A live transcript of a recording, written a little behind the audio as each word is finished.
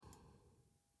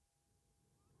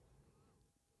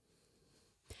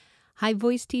Hi,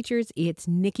 voice teachers. It's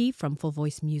Nikki from Full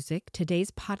Voice Music. Today's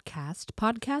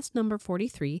podcast number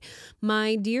 43.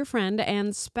 My dear friend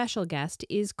and special guest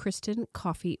is Christin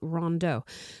Rondeau.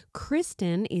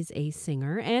 Christin is a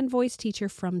singer and voice teacher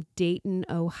from Dayton,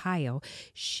 Ohio.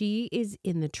 She is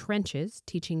in the trenches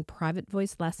teaching private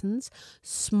voice lessons,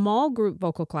 small group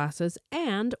vocal classes,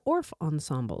 and ORF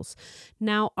ensembles.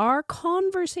 Now, our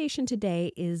conversation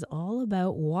today is all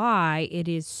about why it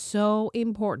is so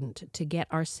important to get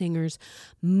our singers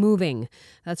moving.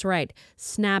 That's right.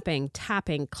 Snapping,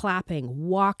 tapping, clapping,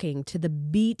 walking to the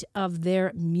beat of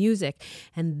their music.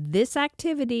 And this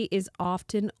activity is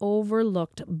often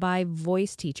overlooked by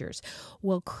voice teachers.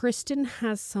 Well, Christin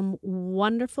has some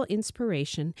wonderful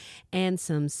inspiration and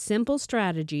some simple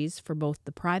strategies for both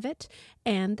the private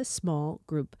and the small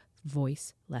group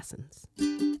voice lessons.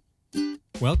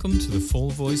 Welcome to the Full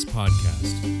Voice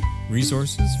Podcast,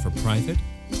 resources for private,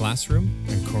 classroom,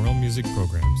 and choral music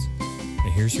programs.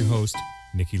 And here's your host,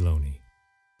 Nikki Loney.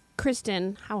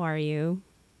 Christin, how are you?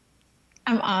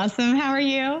 I'm awesome. How are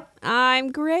you?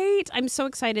 I'm great. I'm so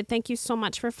excited. Thank you so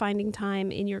much for finding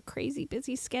time in your crazy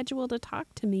busy schedule to talk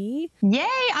to me. Yay.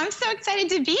 I'm so excited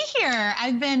to be here.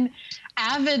 I've been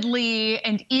avidly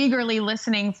and eagerly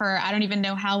listening for I don't even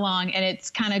know how long, and it's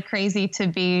kind of crazy to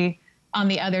be on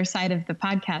the other side of the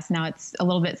podcast now. It's a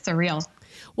little bit surreal.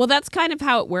 Well, that's kind of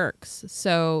how it works.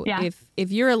 So yeah.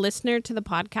 if you're a listener to the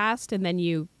podcast and then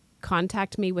you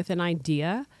contact me with an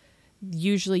idea,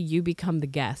 usually you become the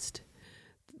guest.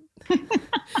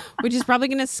 Which is probably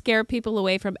going to scare people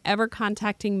away from ever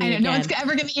contacting me again. No one's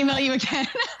ever going to email you again.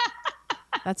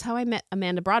 That's how I met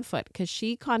Amanda Broadfoot, because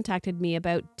she contacted me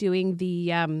about doing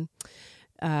the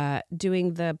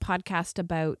podcast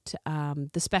about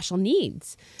the special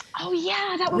needs. Oh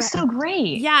yeah, that was so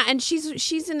great. Yeah, and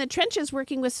she's in the trenches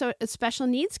working with special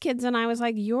needs kids, and I was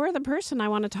like, you're the person I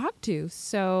want to talk to.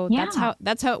 So yeah.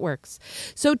 that's how it works.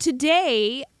 So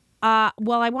today, I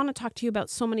want to talk to you about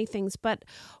so many things, but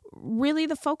really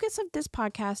the focus of this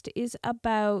podcast is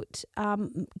about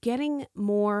getting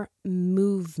more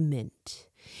movement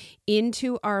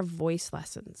into our voice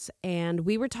lessons. And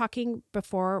we were talking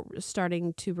before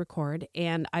starting to record,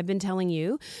 and I've been telling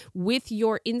you with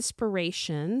your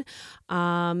inspiration,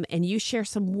 and you share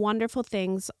some wonderful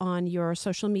things on your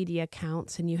social media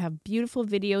accounts, and you have beautiful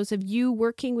videos of you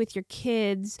working with your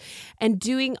kids and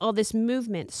doing all this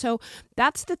movement. So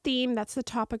that's the theme, that's the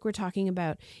topic we're talking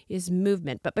about, is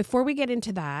movement. But before we get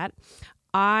into that,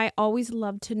 I always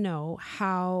love to know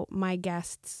how my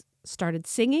guests started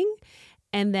singing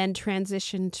and then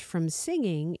transitioned from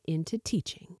singing into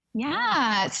teaching.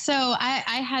 Yeah. So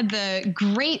I had the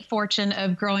great fortune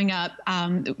of growing up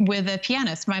with a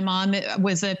pianist. My mom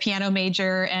was a piano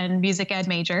major and music ed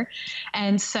major.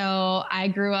 And so I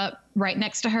grew up right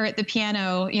next to her at the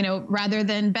piano. You know, rather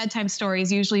than bedtime stories,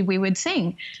 usually we would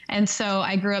sing. And so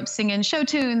I grew up singing show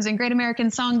tunes and Great American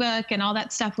Songbook and all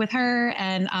that stuff with her.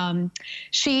 And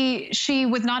she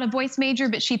was not a voice major,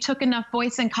 but she took enough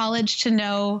voice in college to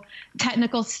know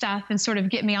technical stuff and sort of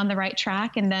get me on the right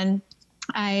track. And then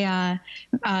I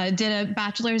did a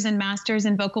bachelor's and master's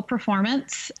in vocal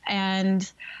performance. And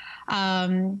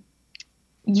I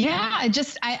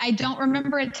don't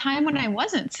remember a time when I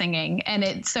wasn't singing.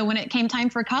 And so when it came time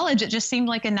for college, it just seemed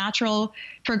like a natural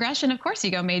progression. Of course,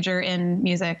 you go major in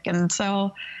music. And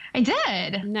so I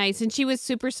did. Nice. And she was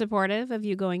super supportive of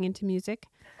you going into music?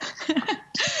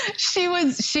 She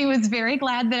was very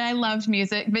glad that I loved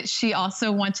music, but she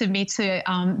also wanted me to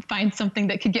find something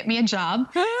that could get me a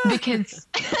job because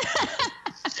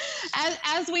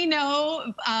as we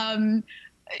know,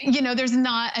 there's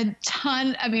not a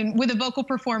ton. I mean, with a vocal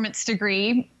performance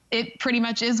degree, it pretty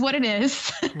much is what it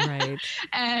is. Right.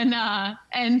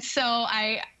 and so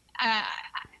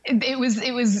it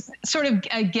was sort of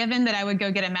a given that I would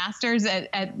go get a master's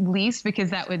at least,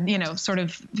 because that would, sort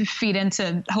of feed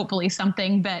into hopefully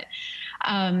something. But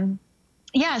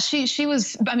she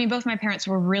was, both my parents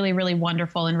were really, really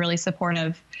wonderful and really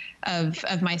supportive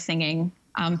of my singing,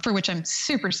 for which I'm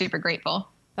super, super grateful.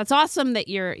 That's awesome that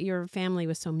your family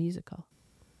was so musical.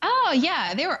 Oh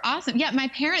yeah, they were awesome. Yeah, my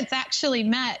parents actually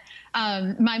met.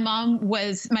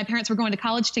 My parents were going to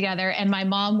college together, and my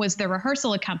mom was the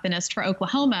rehearsal accompanist for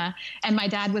Oklahoma, and my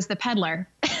dad was the peddler.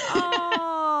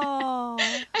 Oh,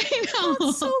 I know.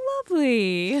 That's so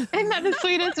lovely. Isn't that the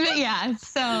sweetest? But yeah,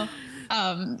 so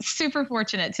super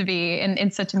fortunate to be in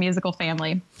such a musical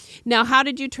family. Now, how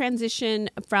did you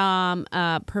transition from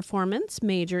a performance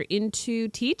major into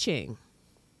teaching?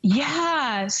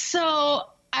 Yeah, so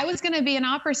I was going to be an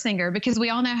opera singer, because we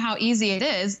all know how easy it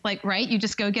is. Like, right? You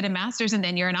just go get a master's and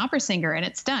then you're an opera singer and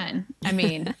it's done. I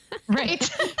mean, right?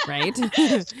 Right.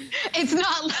 It's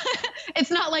not,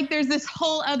 it's not like there's this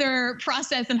whole other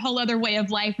process and whole other way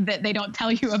of life that they don't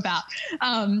tell you about.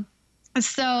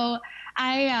 So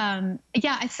I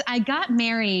got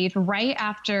married right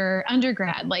after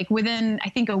undergrad, like within, I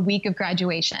think, a week of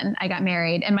graduation, I got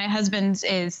married. And my husband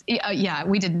is,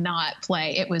 we did not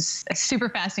play. It was a super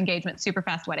fast engagement, super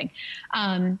fast wedding.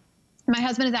 My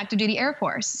husband is active duty Air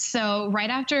Force. So right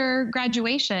after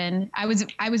graduation, I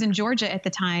was in Georgia at the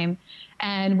time,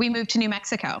 and we moved to New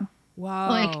Mexico. Wow.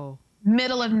 Like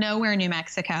middle of nowhere, New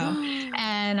Mexico.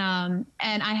 And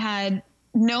I had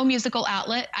no musical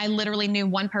outlet. I literally knew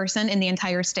one person in the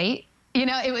entire state. You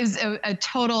know, it was a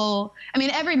total, I mean,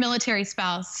 every military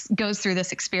spouse goes through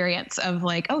this experience of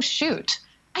like, oh shoot,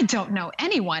 I don't know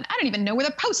anyone. I don't even know where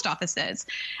the post office is.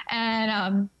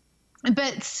 And,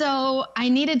 but so I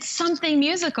needed something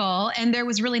musical, and there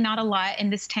was really not a lot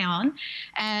in this town.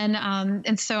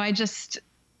 And so I just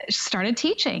started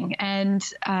teaching, and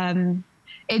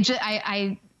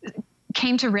I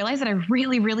came to realize that I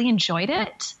really, really enjoyed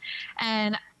it.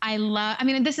 And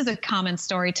this is a common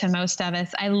story to most of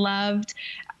us. I loved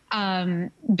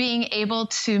being able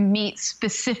to meet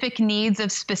specific needs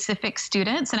of specific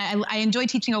students. And I enjoy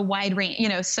teaching a wide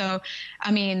range, so,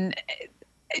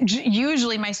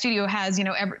 usually my studio has,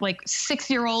 like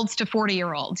 6-year-olds to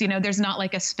 40-year-olds, there's not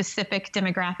like a specific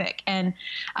demographic. And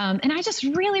I just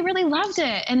really, really loved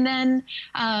it. And then,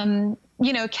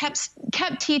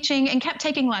 kept teaching and kept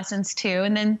taking lessons too.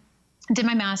 And then did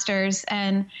my master's,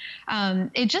 and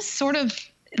it just sort of,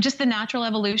 just the natural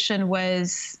evolution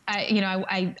was,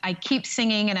 I keep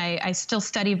singing, and I still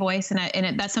study voice,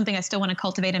 and that's something I still want to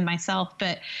cultivate in myself.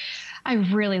 But I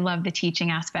really love the teaching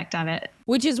aspect of it.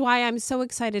 Which is why I'm so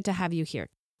excited to have you here.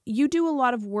 You do a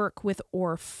lot of work with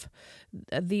ORF,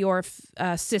 the ORF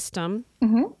system.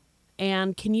 Mm-hmm.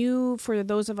 And can you, for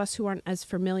those of us who aren't as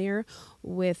familiar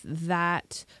with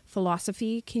that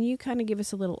philosophy, can you kind of give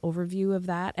us a little overview of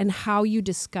that and how you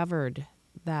discovered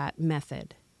that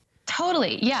method?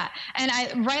 Totally. Yeah.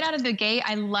 And right out of the gate,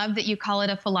 I love that you call it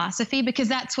a philosophy, because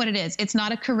that's what it is. It's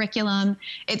not a curriculum.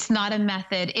 It's not a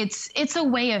method. It's a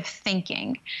way of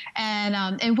thinking.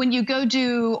 And when you go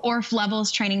do ORF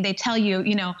levels training, they tell you,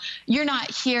 you're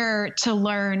not here to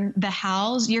learn the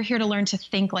hows. You're here to learn to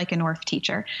think like an ORF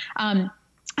teacher. And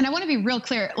I want to be real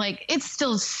clear, like, it's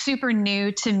still super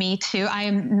new to me too. I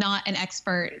am not an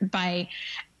expert by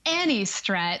any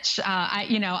stretch.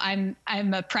 I'm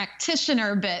a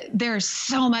practitioner, but there's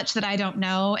so much that I don't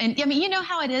know. And I mean, you know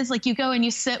how it is, like you go and you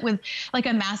sit with like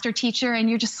a master teacher, and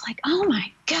you're just like, oh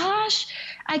my gosh,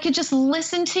 I could just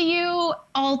listen to you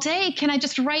all day. Can I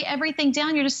just write everything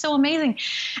down? You're just so amazing.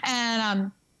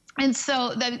 And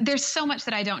so there's so much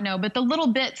that I don't know, but the little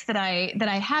bits that I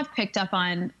have picked up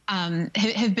on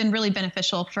have been really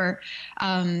beneficial for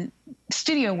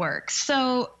studio work.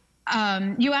 So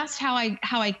you asked how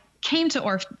I came to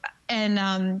ORF,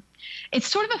 and it's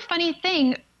sort of a funny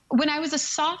thing. When I was a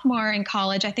sophomore in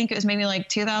college, I think it was maybe like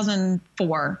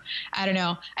 2004. I don't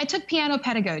know. I took piano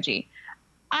pedagogy.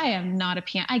 I am not a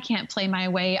piano. I can't play my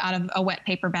way out of a wet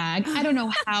paper bag. I don't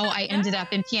know how I ended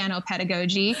up in piano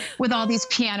pedagogy with all these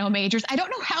piano majors. I don't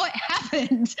know how it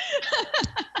happened.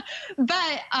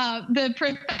 But the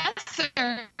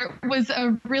professor was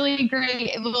a really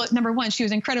great, number one, she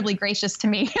was incredibly gracious to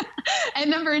me. And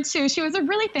number two, she was a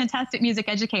really fantastic music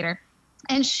educator.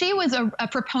 And she was a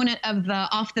proponent of the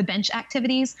off the bench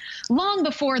activities long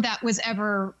before that was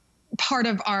ever part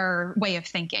of our way of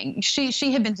thinking.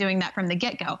 She had been doing that from the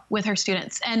get-go with her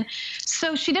students. And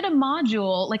so she did a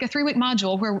module, like a 3-week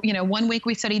module where, 1 week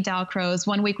we studied Dalcroze,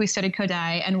 1 week we studied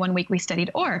Kodai, and 1 week we studied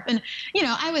ORF. And,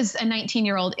 I was a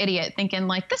 19-year-old idiot thinking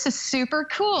like, this is super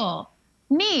cool,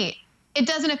 neat. It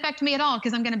doesn't affect me at all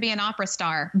because I'm going to be an opera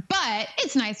star, but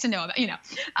it's nice to know about,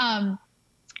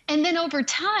 And then over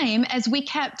time, as we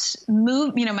kept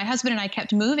my husband and I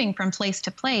kept moving from place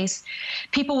to place,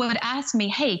 people would ask me,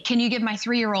 hey, can you give my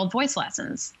 3-year-old voice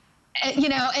lessons?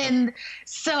 And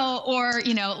so,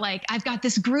 like I've got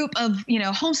this group of,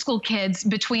 homeschool kids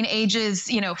between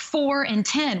ages, 4 and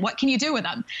 10. What can you do with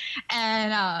them?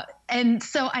 And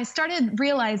so I started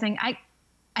realizing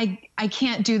I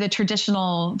can't do the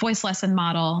traditional voice lesson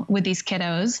model with these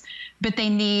kiddos, but they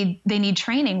need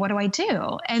training. What do I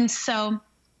do? And so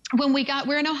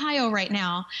we're in Ohio right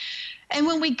now. And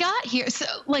when we got here, so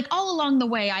like all along the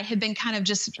way, I had been kind of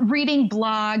just reading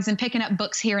blogs and picking up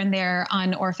books here and there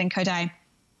on ORF and Kodai.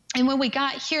 And when we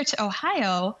got here to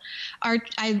Ohio,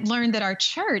 I learned that our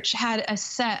church had a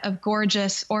set of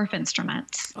gorgeous ORF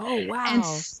instruments. Oh, wow. And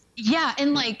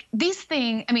and like these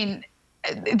things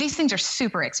are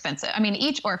super expensive. I mean,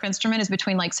 each ORF instrument is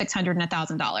between like $600 and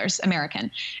 $1,000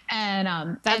 American.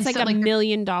 And that's like $1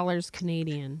 million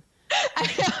Canadian. I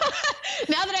know.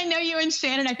 Now that I know you and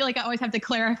Shannon, I feel like I always have to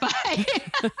clarify.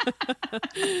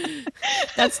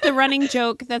 That's the running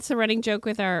joke. That's the running joke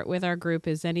with our group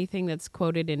is anything that's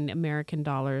quoted in American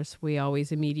dollars, we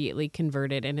always immediately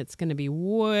convert it, and it's going to be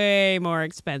way more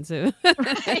expensive.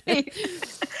 Right.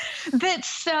 But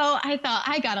so I thought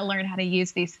I got to learn how to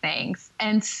use these things.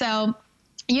 And so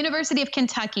University of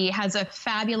Kentucky has a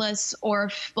fabulous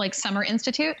ORF like summer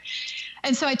institute.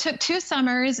 And so I took 2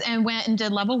 summers and went and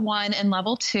did level 1 and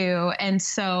level 2. And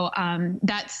so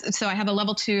so I have a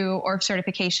level 2 ORF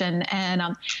certification. And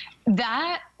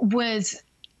that was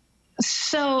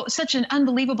such an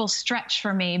unbelievable stretch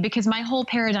for me because my whole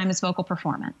paradigm is vocal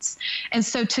performance. And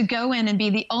so to go in and be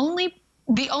the only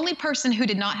person who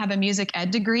did not have a music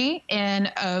ed degree in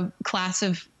a class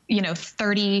of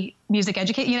 30 music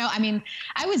educate.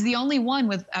 I was the only one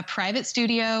with a private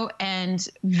studio and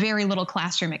very little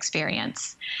classroom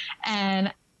experience.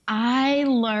 And I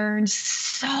learned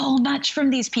so much from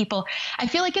these people. I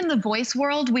feel like in the voice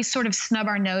world, we sort of snub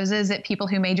our noses at people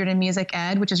who majored in music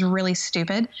ed, which is really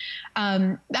stupid.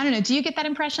 I don't know. Do you get that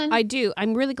impression? I do.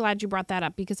 I'm really glad you brought that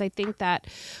up because I think that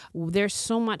there's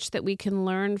so much that we can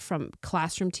learn from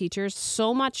classroom teachers.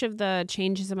 So much of the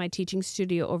changes in my teaching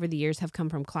studio over the years have come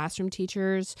from classroom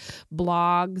teachers,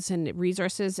 blogs, and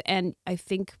resources. And I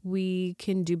think we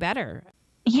can do better.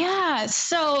 Yeah.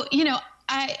 So,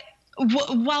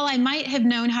 while I might have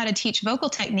known how to teach vocal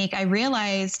technique, I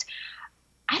realized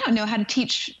I don't know how to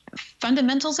teach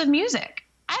fundamentals of music.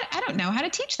 I don't know how to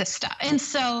teach this stuff. And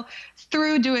so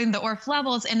through doing the ORF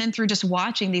levels and then through just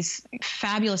watching these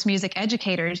fabulous music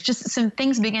educators, just some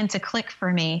things began to click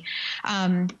for me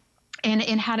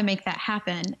in how to make that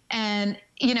happen. And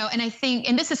and I think,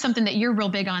 and this is something that you're real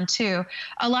big on too.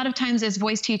 A lot of times as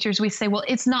voice teachers, we say, well,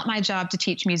 it's not my job to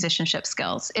teach musicianship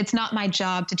skills. It's not my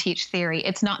job to teach theory.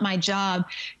 It's not my job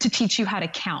to teach you how to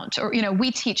count, or,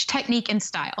 we teach technique and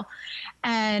style.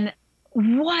 And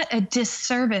what a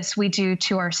disservice we do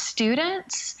to our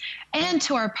students and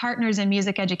to our partners in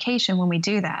music education when we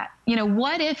do that.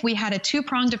 What if we had a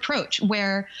 2-pronged approach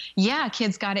where,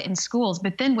 kids got it in schools,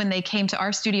 but then when they came to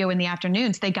our studio in the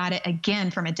afternoons, they got it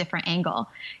again from a different angle,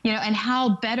 and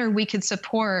how better we could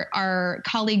support our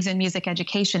colleagues in music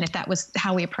education if that was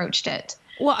how we approached it.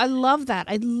 Well, I love that.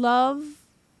 I love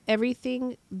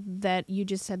everything that you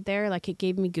just said there. Like, it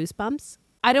gave me goosebumps.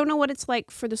 I don't know what it's like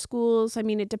for the schools.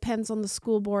 It depends on the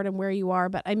school board and where you are.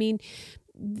 But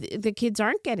the kids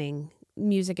aren't getting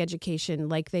music education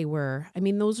like they were.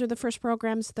 Those are the first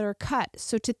programs that are cut.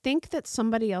 So to think that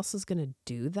somebody else is going to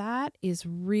do that is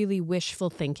really wishful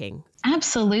thinking.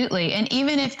 Absolutely. And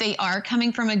even if they are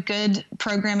coming from a good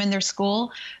program in their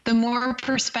school, the more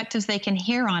perspectives they can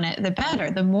hear on it, the better.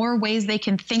 The more ways they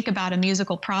can think about a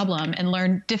musical problem and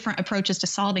learn different approaches to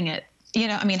solving it.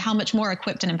 How much more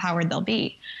equipped and empowered they'll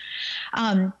be.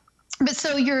 But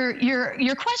so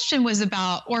your question was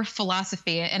about ORF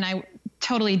philosophy, and I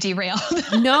totally derailed.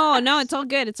 No, it's all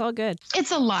good. It's all good.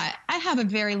 It's a lot. I have a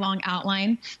very long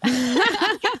outline. I'm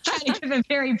trying to give a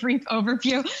very brief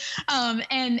overview.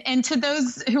 And to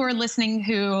those who are listening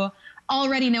who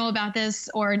already know about this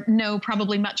or know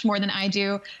probably much more than I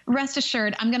do, rest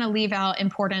assured, I'm going to leave out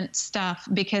important stuff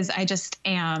because I just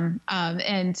am,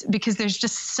 and because there's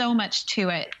just so much to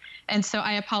it. And so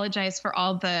I apologize for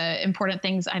all the important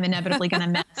things I'm inevitably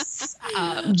going to miss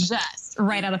just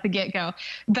right out of the get-go.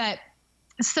 But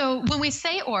so when we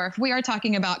say ORF, we are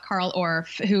talking about Carl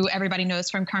Orff, who everybody knows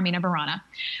from Carmina Burana.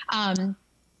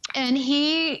 And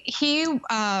he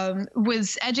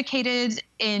was educated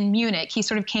in Munich. He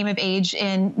sort of came of age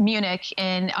in Munich,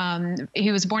 and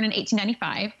he was born in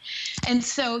 1895. And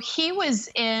so he was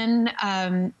in,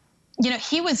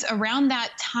 he was around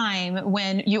that time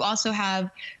when you also have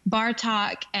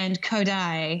Bartók and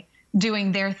Kodály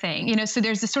doing their thing. So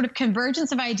there's this sort of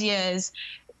convergence of ideas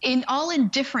in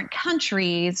different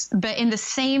countries, but in the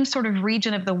same sort of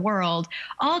region of the world,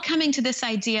 all coming to this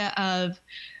idea of,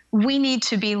 we need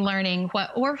to be learning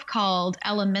what Orff called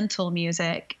elemental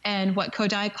music and what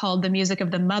Kodály called the music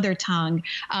of the mother tongue.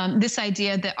 This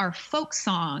idea that our folk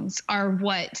songs are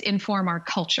what inform our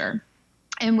culture.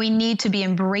 And we need to be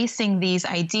embracing these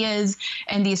ideas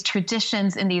and these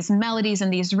traditions and these melodies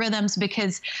and these rhythms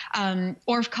because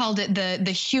Orff called it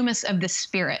the humus of the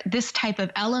spirit. This type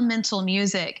of elemental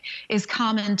music is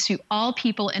common to all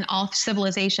people in all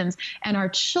civilizations, and our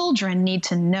children need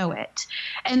to know it.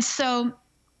 And so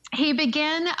he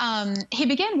began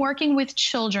working with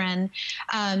children,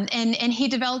 and he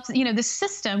developed, this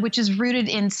system which is rooted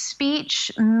in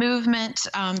speech, movement,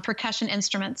 percussion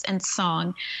instruments, and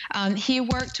song. He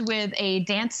worked with a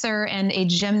dancer and a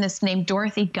gymnast named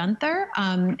Dorothy Gunther,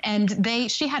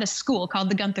 and she had a school called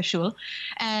the Gunther Schule,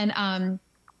 and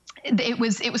it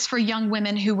was for young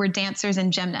women who were dancers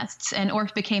and gymnasts, and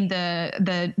Orff became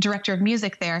the director of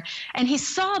music there. And he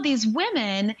saw these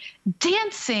women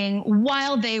dancing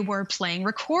while they were playing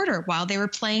recorder, while they were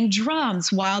playing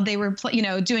drums, while they were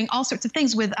doing all sorts of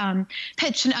things with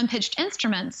pitched and unpitched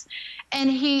instruments.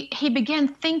 And he began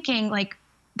thinking, like,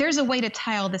 there's a way to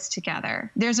tie all this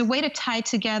together. There's a way to tie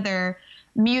together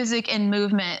music and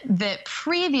movement that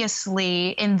previously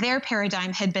in their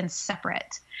paradigm had been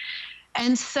separate.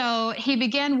 And so he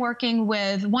began working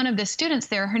with one of the students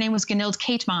there. Her name was Gunhild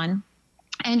Kateman.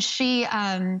 And she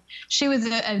was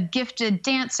a gifted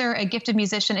dancer, a gifted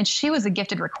musician, and she was a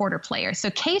gifted recorder player.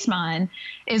 So Kateman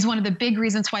is one of the big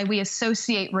reasons why we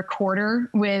associate recorder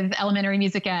with elementary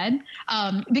music ed,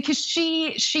 because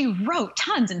she wrote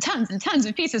tons and tons and tons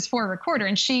of pieces for recorder,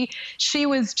 and she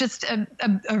was just a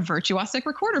virtuosic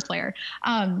recorder player.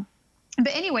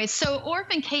 But anyway, so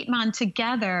Orff and Kateman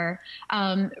together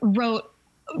wrote,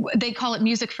 they call it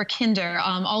Music for Kinder,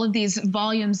 all of these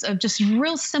volumes of just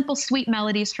real simple, sweet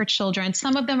melodies for children.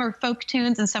 Some of them are folk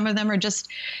tunes, and some of them are just,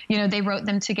 they wrote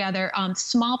them together,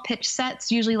 small pitch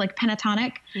sets, usually like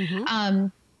pentatonic,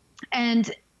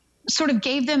 and sort of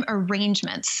gave them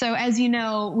arrangements. So as you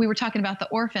know, we were talking about the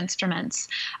Orff instruments.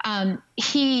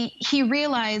 He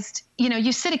realized,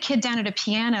 you sit a kid down at a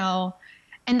piano,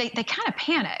 and they kind of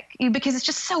panic because it's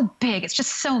just so big. It's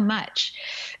just so much.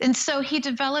 And so he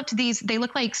developed these, they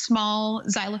look like small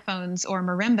xylophones or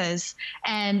marimbas,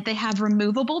 and they have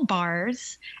removable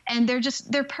bars, and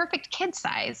they're perfect kid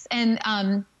size.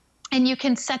 And you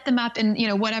can set them up in,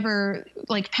 whatever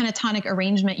like pentatonic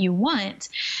arrangement you want.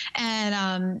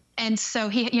 And so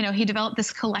he developed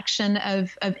this collection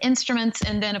of instruments,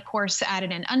 and then of course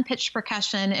added in unpitched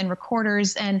percussion and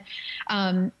recorders. And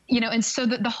so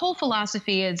the whole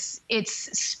philosophy is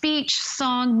it's speech,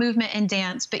 song, movement, and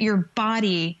dance, but your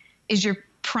body is your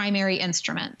primary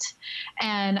instrument.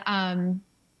 And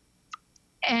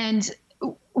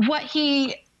what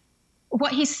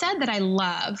he said that I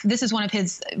love, this is one of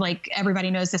his, like,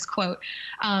 everybody knows this quote.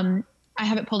 I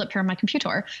have it pulled up here on my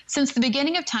computer. Since the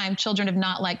beginning of time, children have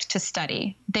not liked to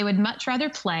study. They would much rather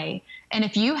play. And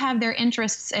if you have their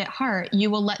interests at heart, you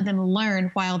will let them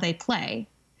learn while they play.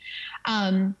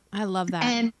 I love that.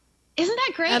 And isn't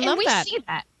that great? I love that. See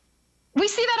that. We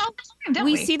see that all the time, don't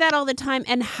we? We see that all the time.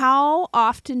 And how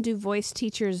often do voice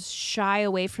teachers shy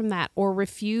away from that or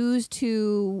refuse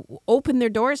to open their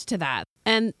doors to that?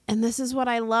 And this is what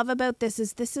I love about this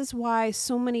is why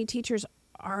so many teachers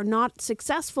are not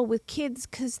successful with kids,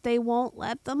 because they won't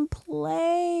let them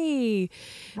play.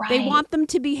 Right. They want them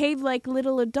to behave like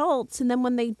little adults. And then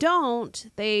when they don't,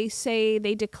 they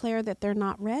declare that they're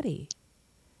not ready.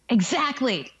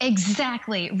 Exactly.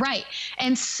 Right.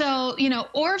 And so,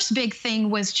 Orff's big thing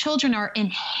was children are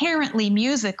inherently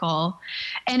musical,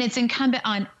 and it's incumbent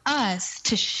on us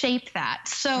to shape that.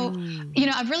 So,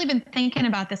 I've really been thinking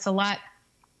about this a lot.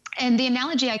 And the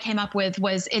analogy I came up with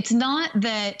was, it's not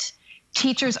that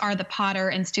teachers are the potter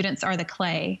and students are the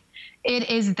clay. It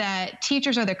is that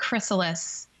teachers are the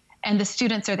chrysalis and the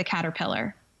students are the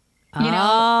caterpillar.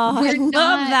 I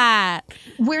love that.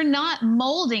 We're not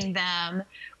molding them.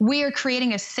 We are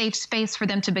creating a safe space for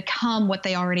them to become what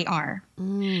they already are.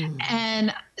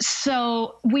 And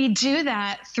so we do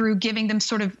that through giving them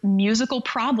sort of musical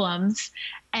problems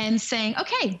and saying,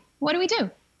 okay, what do we do?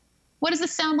 What does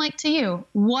this sound like to you?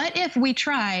 What if we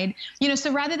tried,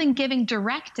 so rather than giving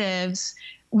directives,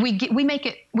 we make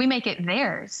it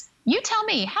theirs. You tell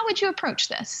me, how would you approach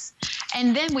this?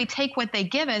 And then we take what they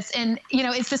give us. And,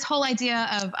 it's this whole idea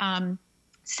of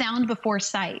sound before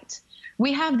sight.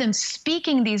 We have them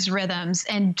speaking these rhythms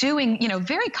and doing,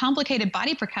 very complicated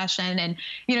body percussion and,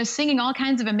 singing all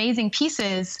kinds of amazing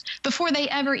pieces before they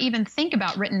ever even think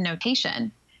about written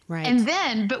notation. Right. And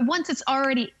then, but once it's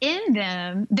already in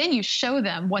them, then you show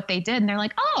them what they did. And they're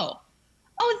like, oh,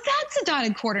 that's a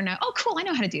dotted quarter note. Oh, cool. I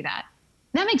know how to do that.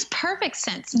 That makes perfect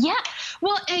sense. Yeah.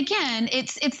 Well, again,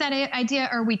 it's that idea.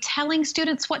 Are we telling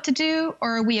students what to do,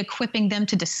 or are we equipping them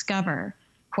to discover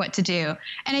what to do?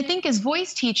 And I think as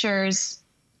voice teachers,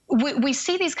 we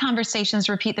see these conversations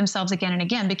repeat themselves again and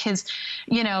again because,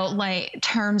 like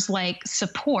terms like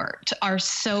support are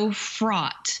so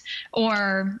fraught,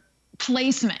 or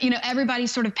placement, everybody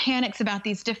sort of panics about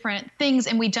these different things.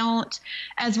 And we don't,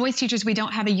 as voice teachers, we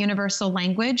don't have a universal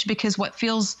language, because what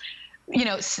feels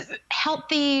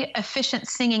healthy, efficient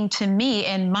singing to me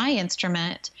in my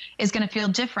instrument is going to feel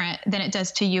different than it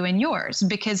does to you and yours,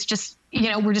 because just,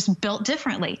 we're just built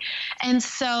differently. And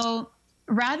so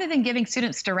rather than giving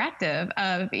students directive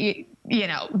of,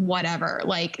 whatever,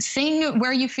 like sing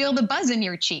where you feel the buzz in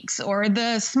your cheeks or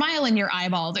the smile in your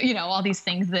eyeballs, all these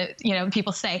things that,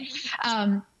 people say,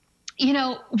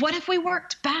 what if we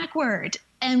worked backward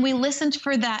and we listened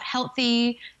for that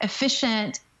healthy,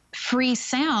 efficient, free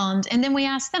sound? And then we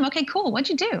asked them, okay, cool. What'd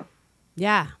you do?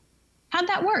 Yeah. How'd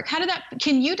that work?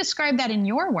 Can you describe that in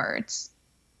your words?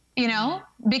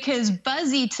 Because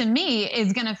buzzy to me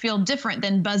is going to feel different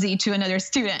than buzzy to another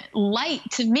student. Light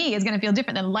to me is going to feel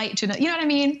different than light to another. You know what I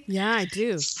mean? Yeah, I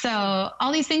do. So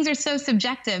all these things are so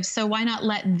subjective. So why not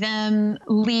let them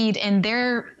lead in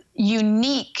their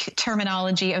unique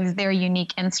terminology of their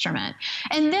unique instrument?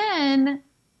 And then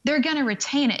they're going to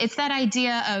retain it. It's that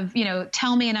idea of,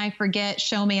 tell me and I forget,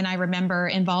 show me and I remember,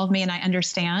 involve me and I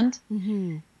understand.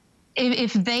 Mm-hmm.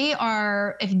 If they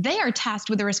are tasked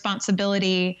with the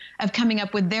responsibility of coming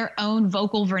up with their own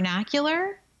vocal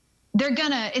vernacular,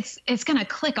 it's gonna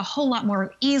click a whole lot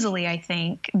more easily, I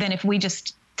think, than if we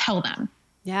just tell them.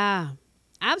 Yeah,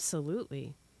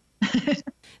 absolutely.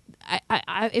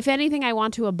 I, if anything, I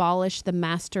want to abolish the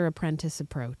master apprentice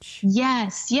approach.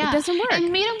 Yes, yeah. It doesn't work. And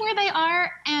meet them where they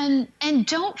are, and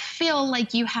don't feel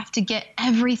like you have to get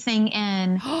everything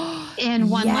in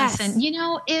one lesson.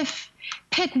 If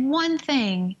pick one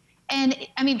thing, and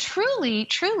I mean, truly,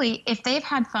 if they've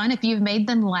had fun, if you've made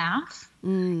them laugh,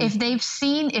 if they've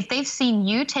seen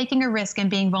you taking a risk and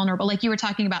being vulnerable, like you were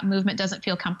talking about, movement doesn't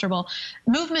feel comfortable.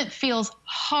 Movement feels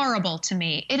horrible to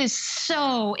me. It is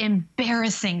so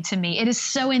embarrassing to me. It is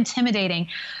so intimidating,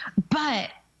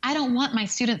 but I don't want my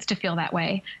students to feel that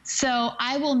way. So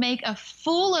I will make a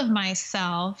fool of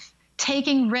myself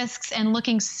taking risks and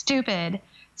looking stupid,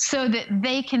 so that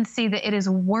they can see that it is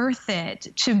worth it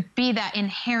to be that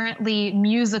inherently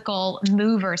musical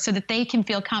mover, so that they can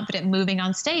feel confident moving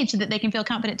on stage, so that they can feel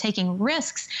confident taking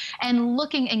risks and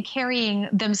looking and carrying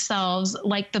themselves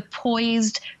like the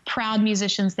poised, proud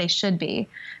musicians they should be.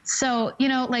 So,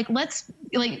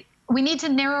 we need to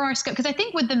narrow our scope, because I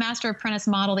think with the master apprentice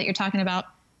model that you're talking about,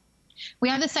 we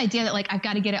have this idea that I've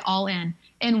got to get it all in.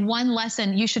 In one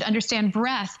lesson, you should understand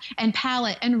breath and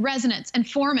palate and resonance and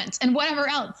formants and whatever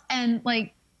else, and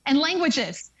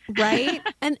languages. Right.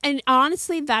 And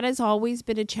honestly, that has always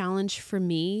been a challenge for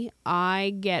me.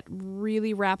 I get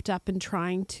really wrapped up in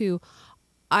trying to,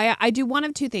 I do one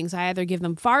of two things. I either give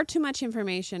them far too much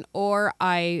information, or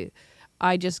I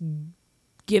just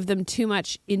give them too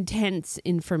much intense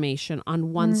information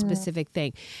on one specific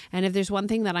thing. And if there's one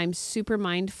thing that I'm super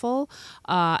mindful,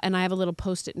 and I have a little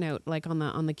Post-it note like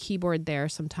on the keyboard there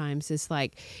sometimes, is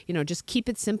like, just keep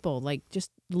it simple. Like,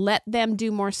 just let them do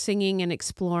more singing and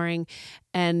exploring,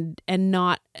 and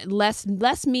not less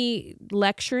me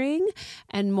lecturing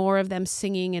and more of them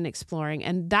singing and exploring.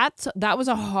 And that was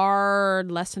a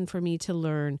hard lesson for me to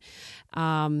learn.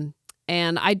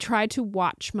 And I try to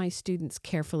watch my students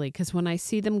carefully, because when I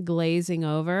see them glazing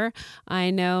over,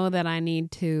 I know that I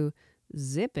need to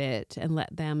zip it and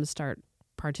let them start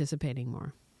participating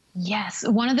more. Yes.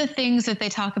 One of the things that they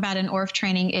talk about in ORF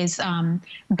training is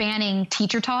banning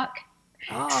teacher talk.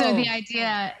 Oh. So the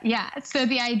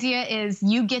idea is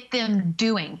you get them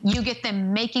doing, you get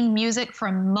them making music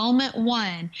from moment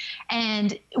one,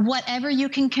 and whatever you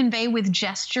can convey with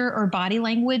gesture or body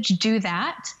language, do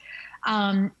that.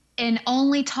 And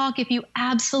only talk if you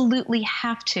absolutely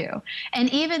have to.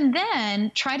 And even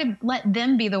then, try to let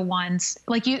them be the ones,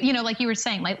 like like you were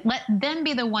saying, like let them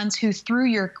be the ones who, through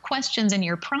your questions and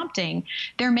your prompting,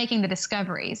 they're making the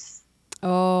discoveries.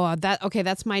 Oh,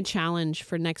 that's my challenge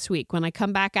for next week. When I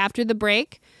come back after the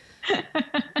break,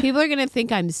 people are going to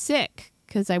think I'm sick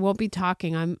because I won't be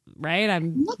talking.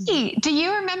 Nikki, do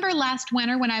you remember last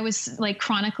winter when I was like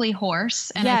chronically hoarse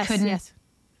and I couldn't? Yes.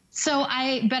 So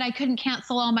but I couldn't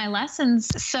cancel all my lessons,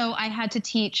 so I had to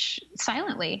teach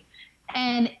silently,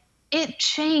 and it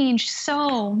changed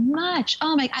so much.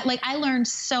 Oh my, I learned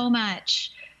so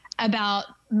much about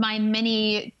my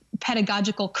many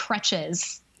pedagogical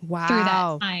crutches through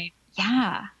that time.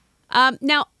 Yeah.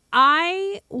 Now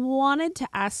I wanted to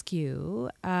ask you,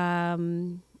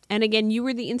 and again, you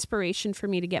were the inspiration for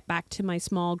me to get back to my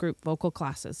small group vocal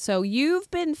classes. So you've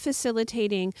been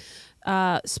facilitating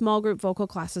small group vocal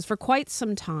classes for quite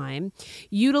some time,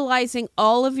 utilizing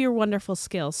all of your wonderful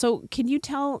skills. So can you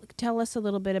tell us a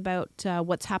little bit about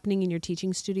what's happening in your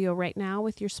teaching studio right now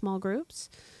with your small groups?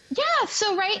 Yeah.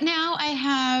 So right now I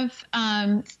have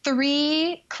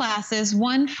 3 classes,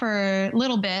 one for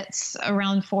little bits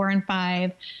around 4 and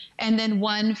 5, and then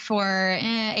one for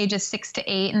ages 6 to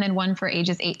 8, and then one for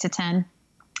ages 8 to 10.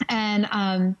 And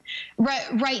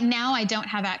right now I don't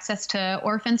have access to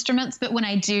ORF instruments, but when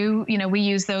I do, we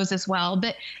use those as well.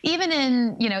 But even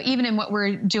in what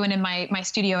we're doing in my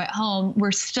studio at home,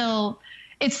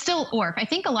 it's still ORF. I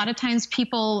think a lot of times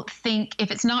people think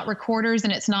if it's not recorders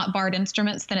and it's not barred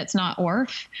instruments, then it's not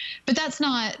ORF. But that's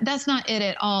not it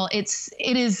at all. It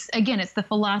is, again, it's the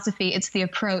philosophy, it's the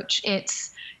approach,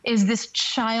 is this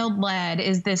child-led,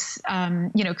 is this,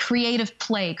 creative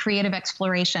play, creative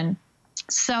exploration.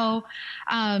 So,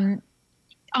 on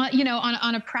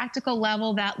a practical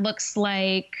level, that looks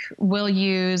like we'll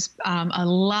use a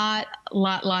lot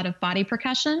of body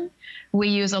percussion. We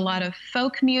use a lot of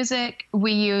folk music.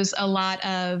 We use a lot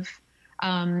of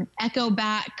echo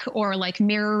back or like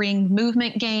mirroring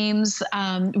movement games.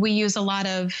 We use a lot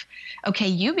of, okay,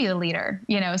 you be the leader,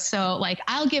 so like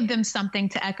I'll give them something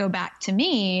to echo back to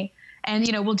me. And,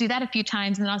 we'll do that a few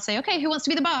times and then I'll say, okay, who wants to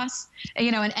be the boss?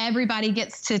 And everybody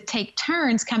gets to take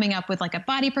turns coming up with like a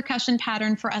body percussion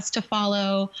pattern for us to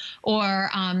follow, or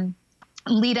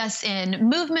lead us in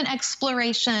movement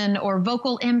exploration or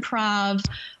vocal improv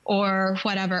or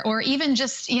whatever, or even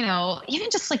just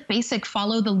like basic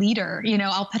follow the leader.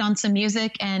 I'll put on some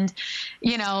music and,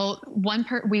 we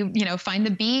find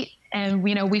the beat. And,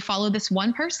 we follow this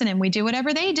one person and we do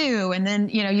whatever they do. And then,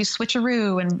 you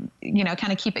switcheroo and,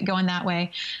 kind of keep it going that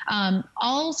way.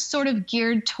 All sort of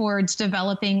geared towards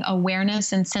developing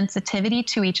awareness and sensitivity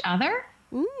to each other.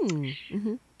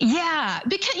 Mm-hmm. Yeah,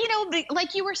 because,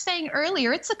 like you were saying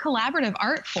earlier, it's a collaborative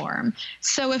art form.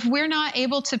 So if we're not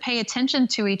able to pay attention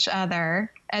to each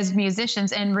other as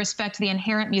musicians and respect the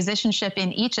inherent musicianship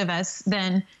in each of us,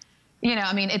 then, we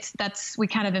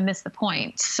kind of miss the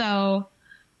point. So,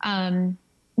 does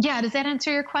that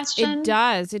answer your question? It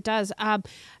does.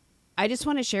 I just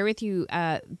want to share with you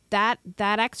that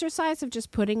exercise of just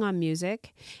putting on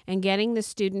music and getting the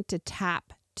student to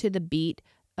tap to the beat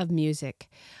of music.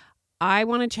 I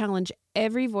want to challenge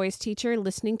every voice teacher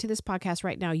listening to this podcast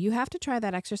right now. You have to try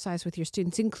that exercise with your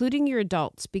students, including your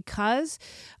adults, because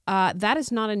that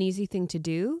is not an easy thing to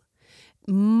do.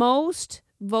 Most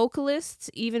vocalists,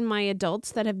 even my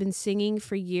adults that have been singing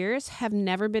for years, have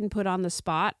never been put on the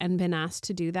spot and been asked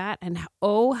to do that. And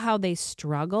how they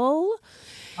struggle.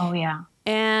 Oh, yeah.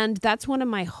 And that's one of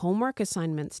my homework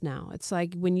assignments now. It's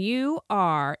like when you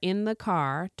are in the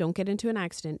car, don't get into an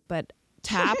accident, but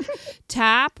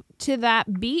tap to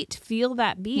that beat, feel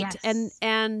that beat. Yes.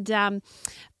 And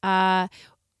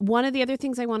one of the other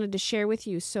things I wanted to share with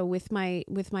you, so with my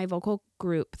vocal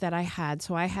group that I had,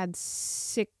 so I had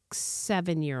 6,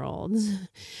 7-year-olds,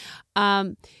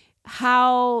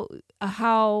 how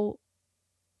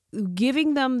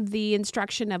giving them the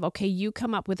instruction of, okay, you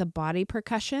come up with a body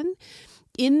percussion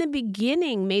in the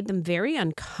beginning made them very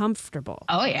uncomfortable.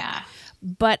 Oh, yeah.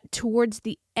 But towards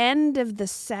the end of the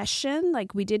session,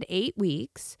 like we did 8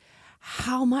 weeks,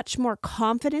 how much more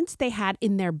confidence they had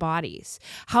in their bodies,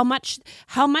 how much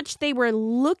they were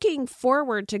looking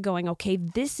forward to going, okay,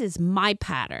 this is my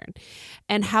pattern,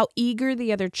 and how eager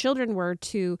the other children were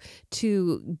to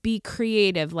be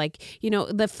creative. Like,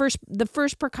 the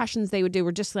first percussions they would do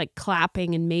were just like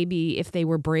clapping, and maybe if they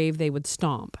were brave, they would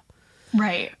stomp.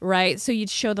 Right. So you'd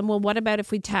show them, well, what about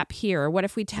if we tap here? Or what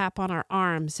if we tap on our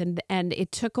arms? And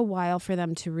it took a while for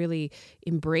them to really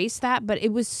embrace that. But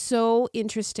it was so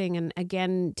interesting. And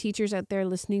again, teachers out there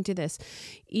listening to this,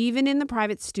 even in the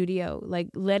private studio, like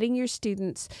letting your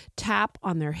students tap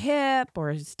on their hip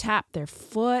or tap their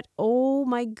foot. Oh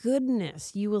my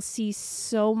goodness. You will see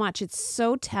so much. It's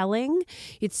so telling.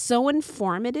 It's so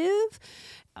informative.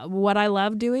 What I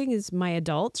love doing is my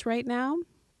adults right now.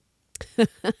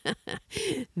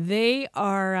 They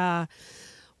are,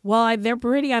 they're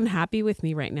pretty unhappy with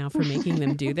me right now for making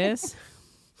them do this.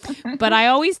 But I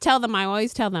always tell them,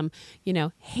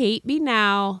 hate me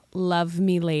now, love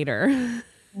me later.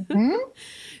 Mm-hmm.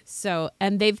 So,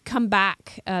 and they've come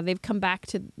back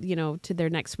to, to their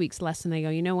next week's lesson. They go,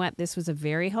 you know what? This was a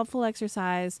very helpful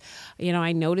exercise.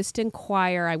 I noticed in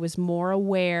choir, I was more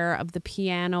aware of the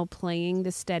piano playing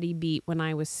the steady beat when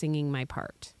I was singing my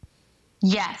part.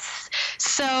 Yes.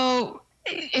 So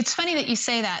it's funny that you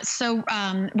say that. So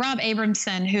Rob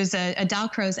Abramson, who's a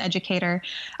Dalcroze educator,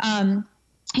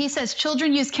 he says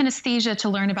children use kinesthesia to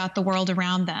learn about the world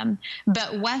around them,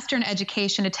 but Western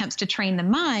education attempts to train the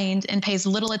mind and pays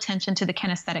little attention to the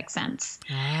kinesthetic sense.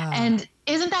 Ah. And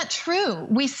isn't that true?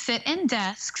 We sit in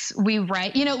desks, we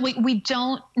write, we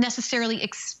don't necessarily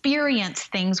experience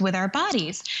things with our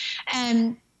bodies.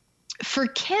 And for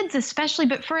kids especially,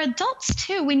 but for adults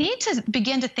too, we need to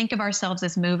begin to think of ourselves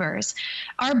as movers.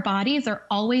 Our bodies are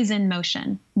always in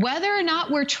motion, whether or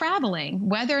not we're traveling,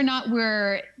 whether or not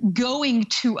we're going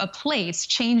to a place,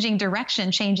 changing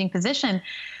direction, changing position,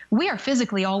 we are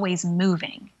physically always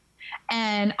moving.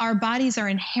 And our bodies are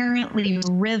inherently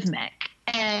rhythmic.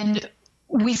 And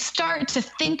we start to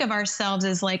think of ourselves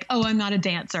as like, oh, I'm not a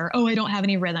dancer. Oh, I don't have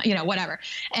any rhythm, whatever.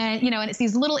 And, and it's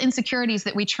these little insecurities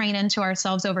that we train into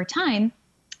ourselves over time.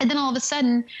 And then all of a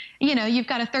sudden, you've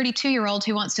got a 32-year-old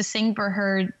who wants to sing for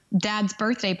her dad's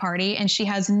birthday party, and she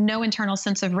has no internal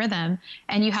sense of rhythm,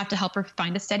 and you have to help her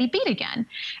find a steady beat again.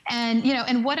 And,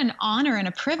 and what an honor and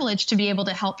a privilege to be able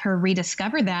to help her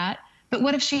rediscover that. But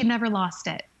what if she had never lost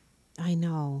it? I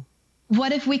know.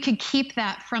 What if we could keep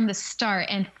that from the start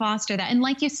and foster that? And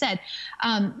like you said,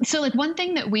 so like one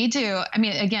thing that we do, I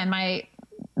mean, again,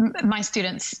 my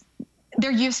students,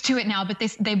 they're used to it now, but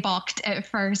they balked at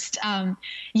first.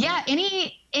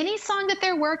 Any song that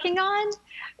they're working on,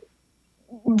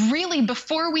 really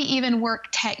before we even work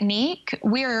technique,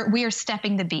 we are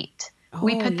stepping the beat.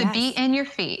 We put the beat in your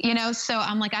feet, so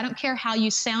I'm like, I don't care how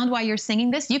you sound while you're singing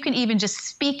this. You can even just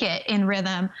speak it in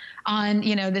rhythm on,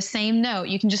 the same note.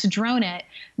 You can just drone it.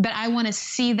 But I want to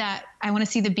see that. I want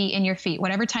to see the beat in your feet.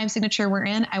 Whatever time signature we're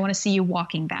in, I want to see you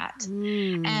walking that.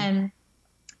 And, and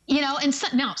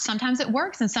now sometimes it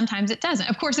works and sometimes it doesn't.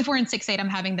 Of course, if we're in 6/8, I'm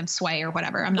having them sway or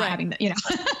whatever. I'm not having them,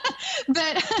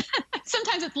 but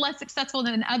sometimes it's less successful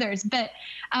than others. But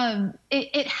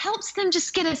it helps them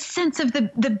just get a sense of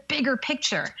the bigger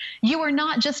picture. You are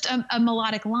not just a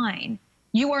melodic line.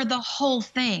 You are the whole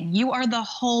thing. You are the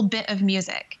whole bit of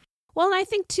music. Well, and I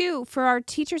think, too, for our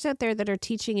teachers out there that are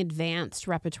teaching advanced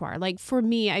repertoire, like for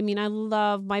me, I mean,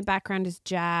 my background is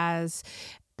jazz.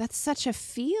 That's such a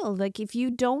feel. Like if you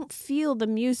don't feel the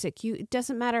music, it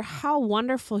doesn't matter how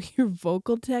wonderful your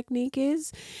vocal technique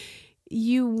is,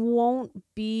 you won't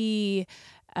be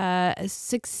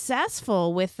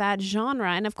successful with that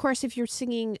genre. And of course, if you're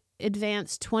singing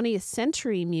advanced 20th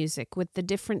century music with the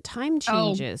different time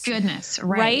changes. Oh, goodness.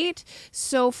 Right.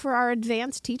 So for our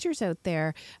advanced teachers out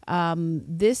there,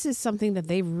 this is something that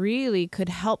they really could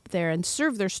help there and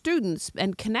serve their students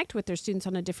and connect with their students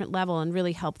on a different level and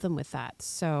really help them with that.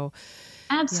 So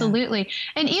absolutely.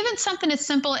 Yeah. And even something as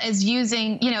simple as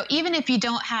using, even if you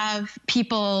don't have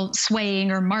people swaying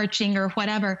or marching or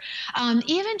whatever,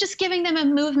 even just giving them a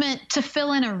movement to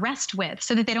fill in a rest with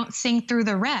so that they don't sing through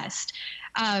the rest.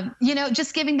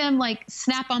 Just giving them like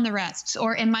snap on the rests.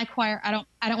 Or in my choir, I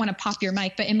don't want to pop your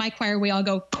mic, but in my choir, we all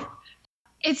go.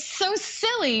 It's so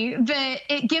silly that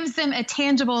it gives them a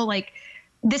tangible, like,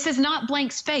 this is not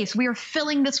blank space. We are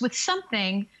filling this with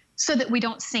something so that we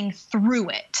don't sing through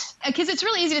it. Because it's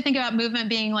really easy to think about movement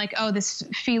being like, oh, this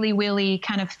feely-wheely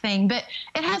kind of thing. But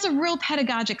it has a real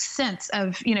pedagogic sense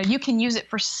of, you can use it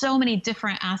for so many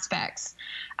different aspects.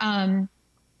 I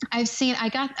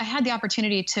had the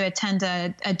opportunity to attend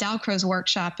a Dalcroze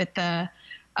workshop at the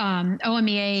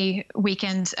OMEA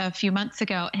weekend a few months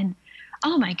ago. And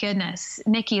oh my goodness,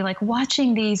 Nikki, like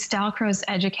watching these Dalcroze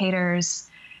educators,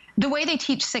 the way they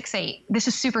teach 6/8, this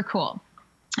is super cool.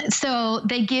 So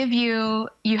they give you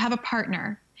have a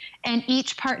partner, and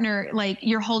each partner, like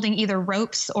you're holding either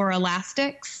ropes or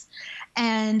elastics,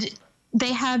 and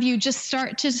they have you just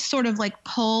start to sort of like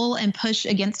pull and push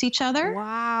against each other.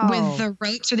 Wow. With the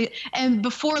ropes and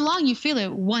before long you feel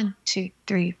it 1, 2,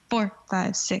 3, 4,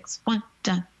 5, 6, 1,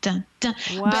 dun, dun, dun.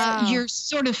 Wow. But you're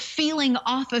sort of feeling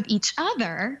off of each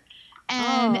other.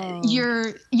 And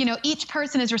you're, each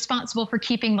person is responsible for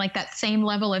keeping like that same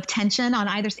level of tension on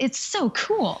either. It's so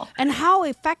cool. And how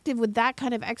effective would that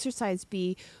kind of exercise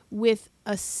be with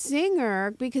a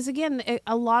singer? Because again,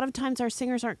 a lot of times our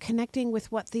singers aren't connecting with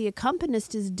what the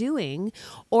accompanist is doing,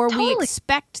 or we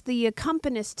expect the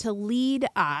accompanist to lead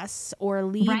us or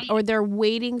or they're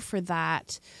waiting for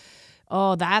that.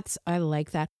 Oh, I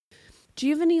like that. Do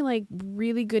you have any like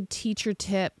really good teacher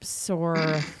tips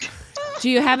or... Do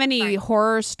you have any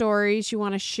horror stories you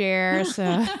want to share?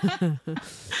 So,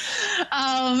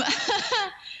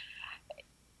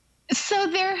 so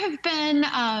there have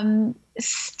been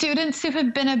students who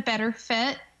have been a better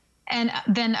fit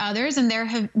than others, and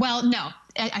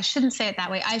I shouldn't say it that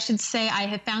way. I should say I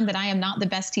have found that I am not the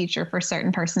best teacher for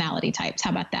certain personality types. How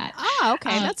about that? Oh,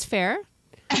 okay, that's fair.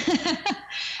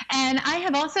 And I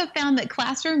have also found that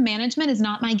classroom management is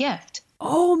not my gift.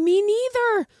 Oh, me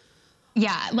neither.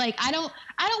 Yeah, like I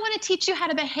I don't want to teach you how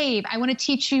to behave. I want to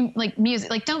teach you like music.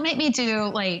 Like, don't make me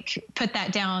do like, put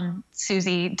that down,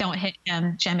 Susie. Don't hit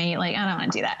him, Jimmy. Like, I don't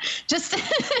want to do that. Just,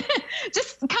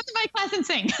 just come to my class and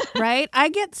sing. Right? I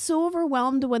get so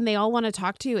overwhelmed when they all want to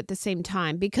talk to you at the same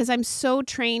time because I'm so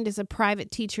trained as a private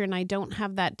teacher and I don't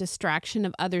have that distraction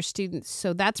of other students.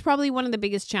 So that's probably one of the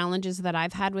biggest challenges that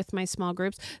I've had with my small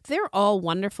groups. They're all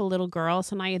wonderful little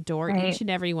girls and I adore each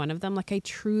and every one of them. Like I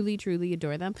truly, truly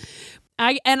adore them.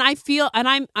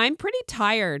 I'm pretty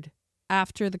tired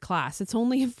after the class. It's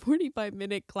only a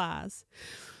 45-minute class.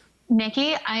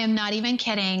 Nikki, I am not even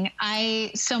kidding.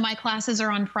 So my classes are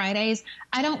on Fridays.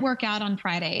 I don't work out on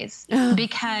Fridays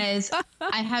because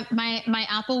I have my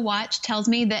Apple Watch tells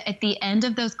me that at the end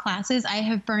of those classes, I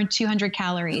have burned 200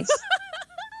 calories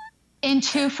in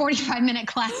 2 45-minute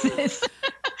classes.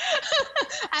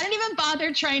 I don't even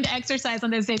bother trying to exercise on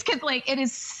those days because like it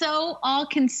is so all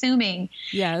consuming.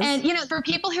 Yes. And you know, for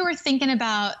people who are thinking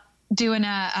about doing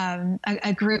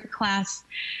a group class,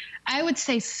 I would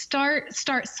say start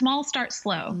small, start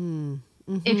slow. Mm-hmm.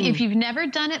 If you've never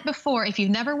done it before, if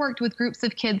you've never worked with groups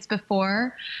of kids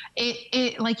before,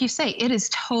 it like you say, it is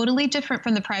totally different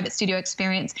from the private studio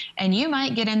experience. And you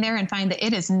might get in there and find that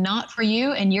it is not for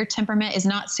you and your temperament is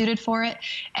not suited for it.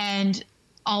 And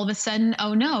all of a sudden,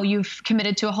 oh no, you've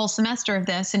committed to a whole semester of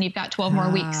this and you've got 12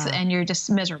 more weeks and you're just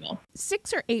miserable.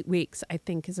 6 or 8 weeks, I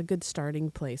think, is a good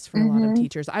starting place for a lot of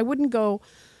teachers. I wouldn't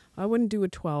do a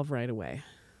 12 right away.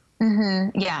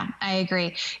 Mm-hmm. Yeah, I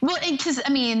agree. Well, because I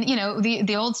mean, you know,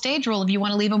 the old stage rule of you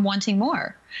want to leave them wanting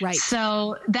more. Right.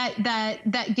 So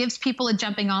that gives people a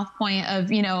jumping off point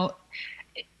of, you know,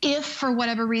 if for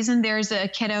whatever reason there's a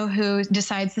kiddo who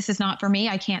decides this is not for me,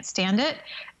 I can't stand it.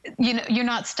 You know, you're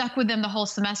not stuck with them the whole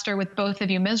semester with both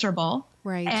of you miserable.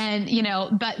 Right. And, you know,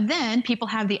 but then people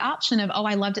have the option of, oh,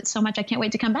 I loved it so much, I can't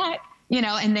wait to come back, you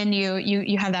know, and then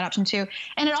you have that option too.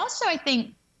 And it also, I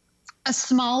think, a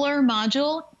smaller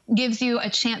module gives you a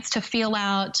chance to feel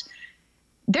out.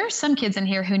 There's some kids in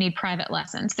here who need private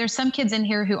lessons. There's some kids in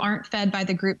here who aren't fed by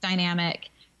the group dynamic,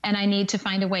 and I need to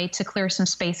find a way to clear some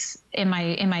space in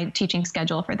my teaching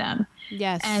schedule for them.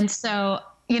 Yes. And so,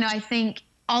 you know, I think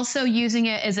also using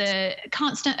it as a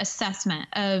constant assessment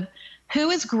of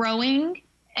who is growing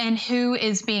and who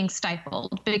is being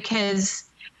stifled, because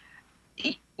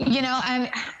you know,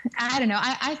 I don't know.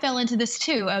 I fell into this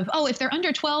too of, oh, if they're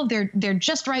under 12, they're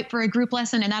just right for a group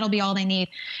lesson and that'll be all they need.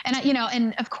 And you know,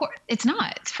 and of course it's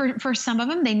not. For some of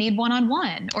them, they need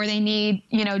one-on-one, or they need,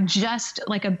 you know, just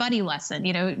like a buddy lesson,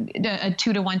 you know, a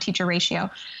 2-to-1 teacher ratio.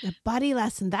 A buddy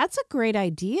lesson. That's a great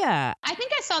idea. I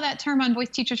think I saw that term on Voice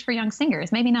Teachers for Young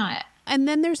Singers. Maybe not. And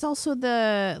then there's also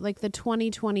the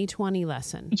 20-20-20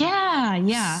 lesson.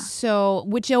 Yeah. So,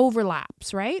 which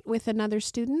overlaps, right, with another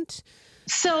student?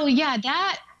 So yeah,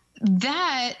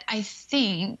 that I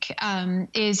think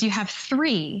is you have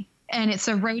 3, and it's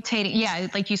a rotating. Yeah,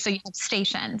 like you have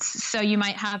stations. So you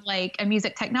might have like a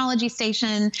music technology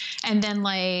station, and then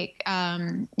like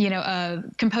you know,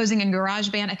 composing in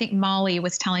GarageBand. I think Molly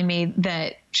was telling me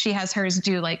that she has hers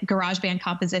do like GarageBand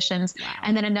compositions,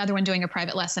 and then another one doing a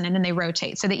private lesson, and then they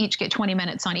rotate, so they each get 20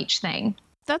 minutes on each thing.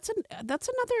 That's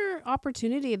another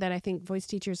opportunity that I think voice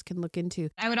teachers can look into.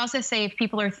 I would also say if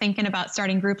people are thinking about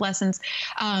starting group lessons,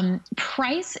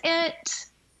 price it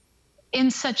in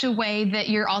such a way that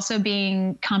you're also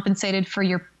being compensated for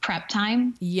your prep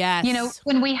time. Yes. You know,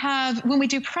 when we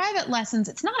do private lessons,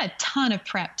 it's not a ton of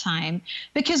prep time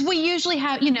because we usually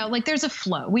have, you know, like there's a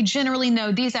flow. We generally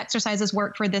know these exercises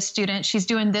work for this student. She's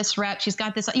doing this rep. She's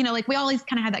got this, you know, like we always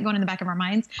kind of have that going in the back of our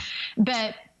minds.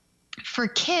 But for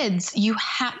kids, you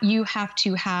have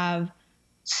to have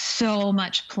so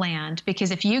much planned,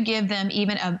 because if you give them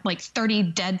even like 30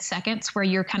 dead seconds where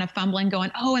you're kind of fumbling going,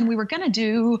 oh, and we were going to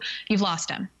do, you've lost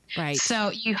them. Right.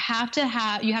 So you have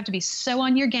to be so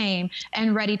on your game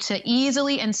and ready to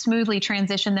easily and smoothly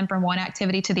transition them from one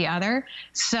activity to the other.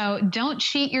 So don't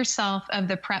cheat yourself of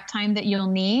the prep time that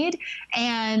you'll need.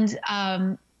 And,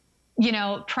 you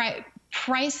know,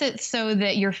 price it so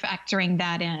that you're factoring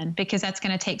that in, because that's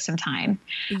going to take some time.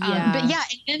 Yeah. But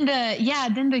yeah,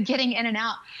 then the getting in and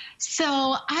out.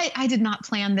 So I did not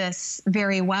plan this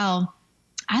very well.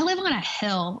 I live on a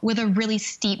hill with a really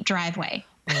steep driveway.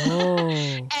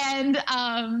 Oh.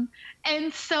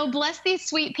 And so bless these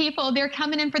sweet people. They're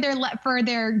coming in for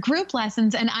their group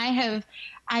lessons. And I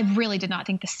really did not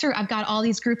think this through. I've got all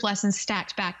these group lessons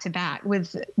stacked back to back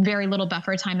with very little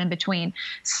buffer time in between.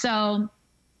 So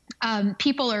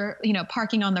people are, you know,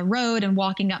 parking on the road and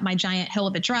walking up my giant hill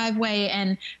of a driveway.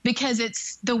 And because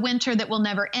it's the winter that will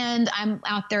never end, I'm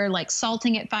out there like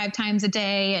salting it 5 times a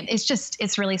day. And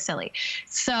it's really silly.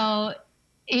 So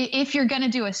if you're going to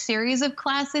do a series of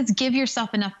classes, give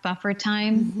yourself enough buffer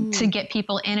time to get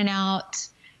people in and out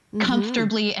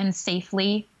comfortably and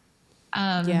safely.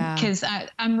 Because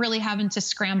I'm really having to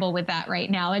scramble with that right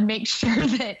now and make sure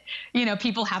that,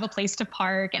 people have a place to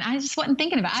park. And I just wasn't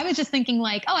thinking about it. I was just thinking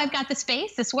like, oh, I've got the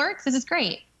space. This works. This is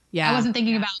great. Yeah. I wasn't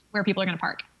thinking about where people are going to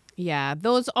park. Yeah,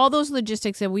 all those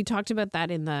logistics, and we talked about that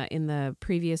in the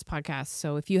previous podcast.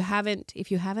 So if you haven't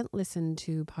listened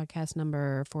to podcast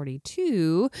number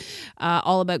 42,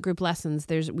 all about group lessons,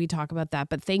 we talk about that.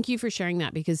 But thank you for sharing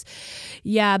that, because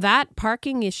that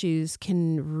parking issues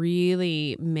can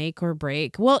really make or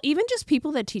break. Well, even just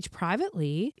people that teach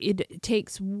privately, it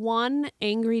takes one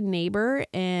angry neighbor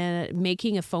and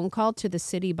making a phone call to the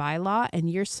city bylaw,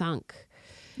 and you're sunk.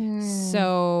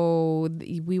 So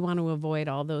we want to avoid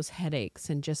all those headaches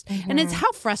and and it's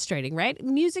how frustrating, right?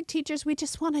 Music teachers, we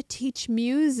just want to teach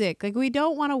music. Like, we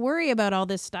don't want to worry about all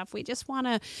this stuff. We just want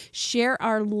to share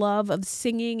our love of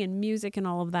singing and music and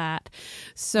all of that.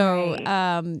 So,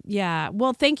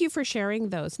 well, thank you for sharing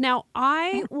those. Now,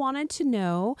 I wanted to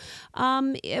know,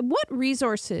 what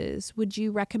resources would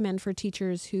you recommend for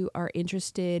teachers who are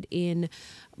interested in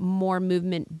more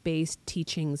movement-based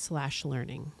teaching /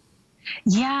 learning?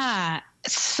 Yeah.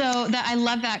 So I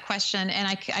love that question, and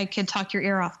I could talk your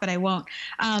ear off, but I won't.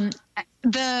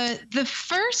 The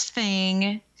first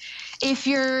thing, if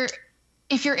you're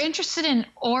interested in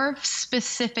ORF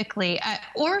specifically,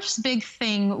 ORF's big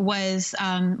thing was,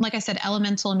 like I said,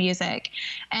 elemental music,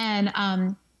 and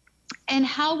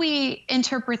how we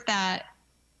interpret that.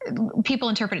 People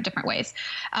interpret it different ways.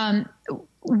 How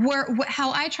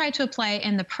I try to apply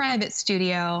in the private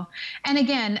studio, and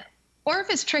again,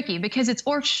 ORF is tricky because it's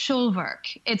ORF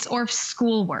Schulwerk. It's ORF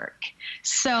schoolwork.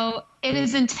 So it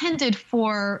is intended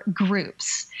for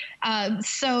groups.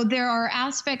 So there are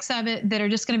aspects of it that are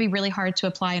just going to be really hard to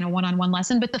apply in a one-on-one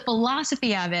lesson. But the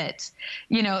philosophy of it,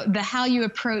 how you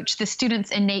approach the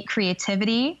students' innate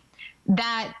creativity,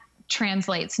 that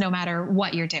translates no matter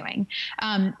what you're doing.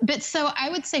 But so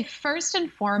I would say first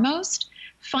and foremost,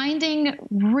 finding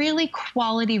really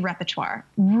quality repertoire,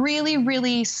 really,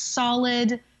 really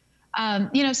solid.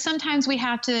 Sometimes we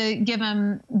have to give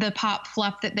them the pop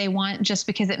fluff that they want just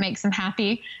because it makes them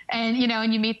happy, and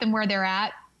you meet them where they're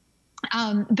at.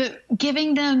 But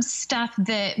giving them stuff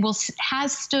that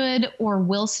has stood or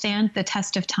will stand the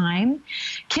test of time.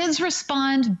 Kids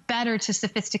respond better to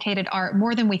sophisticated art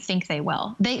more than we think they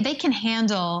will. They can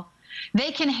handle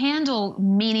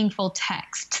meaningful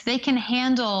text. They can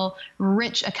handle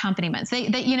rich accompaniments.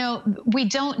 We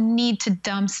don't need to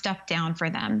dumb stuff down for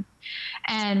them.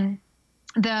 And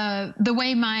the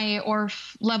way my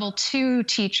ORF level 2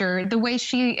 teacher, the way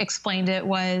she explained it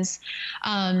was,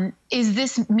 is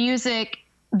this music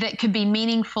that could be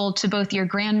meaningful to both your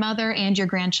grandmother and your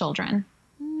grandchildren?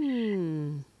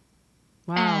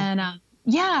 Wow.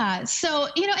 And so,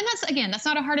 and that's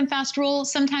not a hard and fast rule.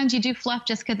 Sometimes you do fluff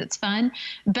just because it's fun,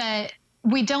 but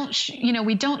we don't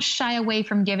shy away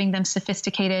from giving them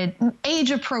sophisticated,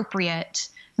 age-appropriate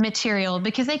material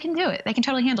because they can do it. They can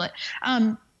totally handle it.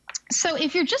 So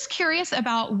if you're just curious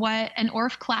about what an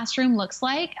ORF classroom looks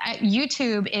like,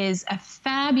 YouTube is a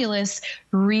fabulous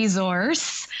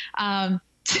resource,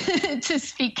 to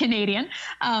speak Canadian.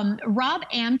 Rob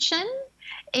Amchin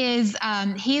is,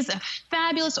 he's a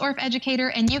fabulous ORF educator,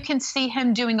 and you can see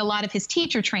him doing a lot of his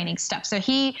teacher training stuff. So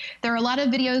there are a lot of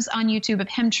videos on YouTube of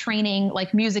him training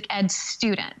like music ed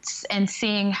students and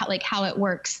seeing how it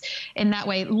works in that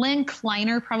way. Lynn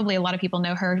Kleiner, probably a lot of people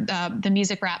know her, the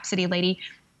Music Rhapsody lady.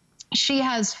 She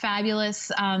has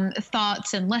fabulous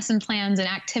thoughts and lesson plans and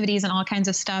activities and all kinds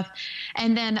of stuff.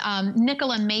 And then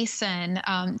Nicola Mason,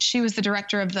 she was the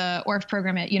director of the ORF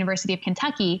program at University of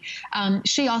Kentucky.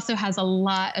 She also has a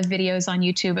lot of videos on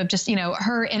YouTube of just,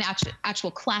 her in actual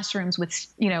classrooms with,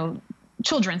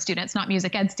 children students, not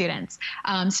music ed students.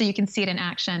 So you can see it in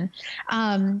action.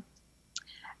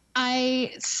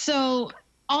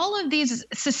 All of these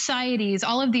societies,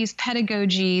 all of these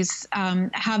pedagogies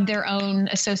have their own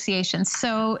associations.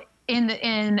 So in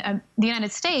the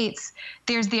United States,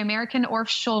 there's the American ORF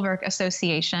Schulwerk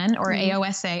Association, or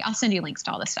AOSA. I'll send you links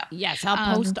to all this stuff. Yes,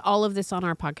 I'll post all of this on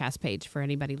our podcast page for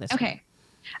anybody listening. Okay.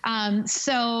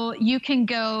 So you can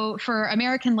go, for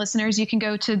American listeners, you can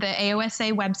go to the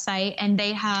AOSA website, and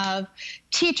they have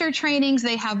teacher trainings,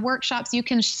 they have workshops. You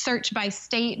can search by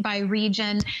state, by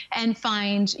region, and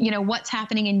find, what's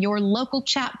happening in your local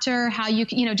chapter, how you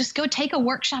can, just go take a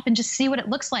workshop and just see what it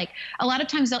looks like. A lot of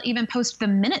times they'll even post the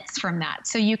minutes from that,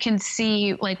 so you can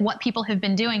see what people have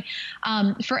been doing.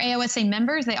 For AOSA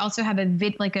members, they also have a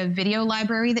video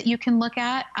library that you can look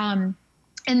at.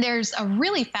 And there's a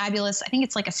really fabulous, I think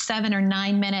it's like a 7 or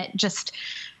 9 minute, just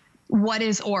what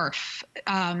is ORF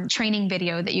training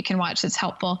video that you can watch that's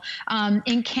helpful.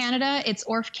 In Canada, it's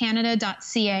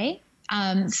orfcanada.ca.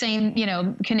 Same,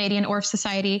 Canadian ORF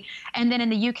Society. And then in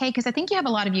the UK, because I think you have a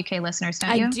lot of UK listeners,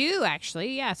 don't you? I do,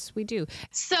 actually. Yes, we do.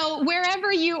 So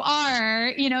wherever you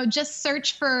are, just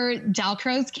search for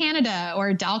Dalcroze Canada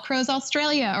or Dalcroze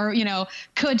Australia or,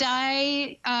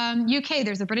 Kodai UK.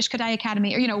 There's a British Kodai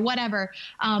Academy or, whatever.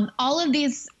 All of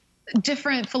these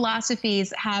different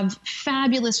philosophies have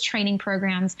fabulous training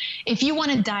programs. If you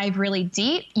want to dive really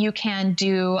deep, you can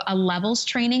do a levels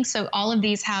training. So all of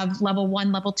these have level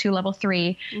 1, level 2, level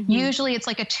 3. Mm-hmm. Usually it's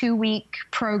like a 2-week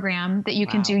program that you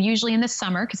can do usually in the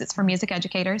summer because it's for music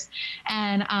educators.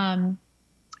 And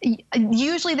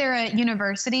usually they're at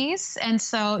universities. And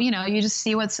so, you just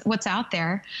see what's out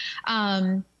there.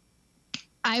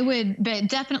 I would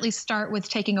definitely start with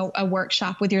taking a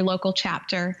workshop with your local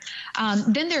chapter.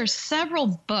 Then there's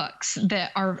several books that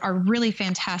are really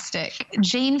fantastic.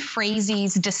 Jane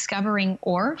Frazie's Discovering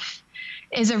ORF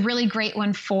is a really great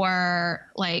one for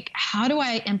like, how do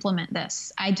I implement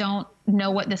this? I don't know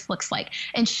what this looks like.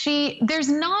 And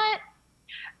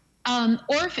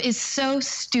ORF is so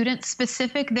student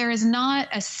specific. There is not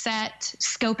a set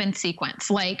scope and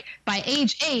sequence. Like by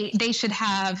age 8, they should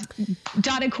have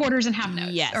dotted quarters and half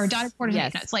notes, or dotted quarters and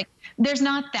half notes. Like there's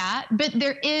not that, but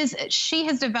she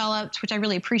has developed, which I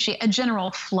really appreciate, a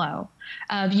general flow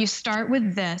of you start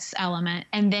with this element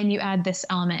and then you add this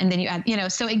element and then you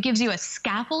add, so it gives you a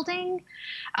scaffolding.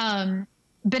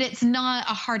 But it's not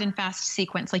a hard and fast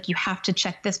sequence. Like you have to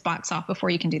check this box off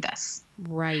before you can do this.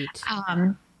 Right.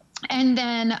 And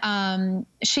then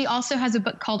she also has a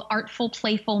book called Artful,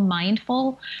 Playful,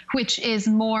 Mindful, which is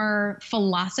more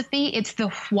philosophy. It's the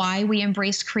why we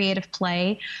embrace creative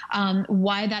play,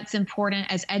 why that's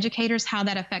important as educators, how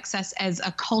that affects us as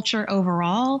a culture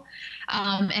overall,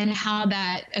 and how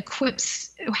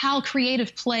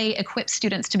creative play equips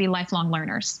students to be lifelong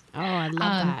learners. Oh, I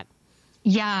love that.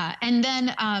 Yeah. And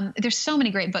then there's so many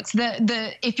great books.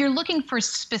 If you're looking for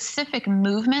specific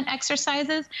movement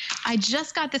exercises, I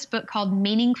just got this book called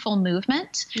Meaningful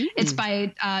Movement. Mm-hmm. It's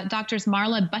by Doctors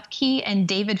Marla Butke and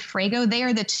David Frago. They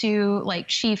are the two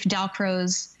chief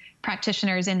Dalcroze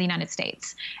practitioners in the United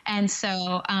States. And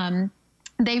so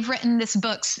they've written this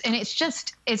books, and it's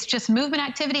just movement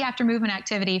activity after movement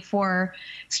activity for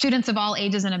students of all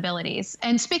ages and abilities.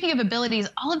 And speaking of abilities,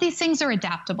 all of these things are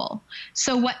adaptable.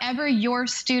 So whatever your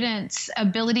students'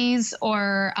 abilities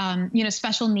or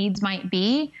special needs might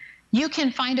be, you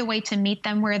can find a way to meet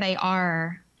them where they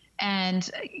are and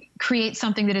create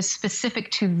something that is specific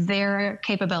to their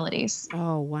capabilities.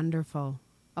 Oh, wonderful.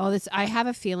 Oh, I have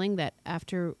a feeling that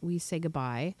after we say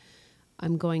goodbye,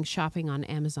 I'm going shopping on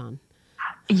Amazon.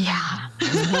 Yeah.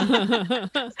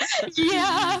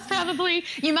 Yeah, probably.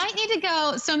 You might need to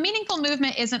go. So Meaningful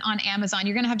Movement isn't on Amazon.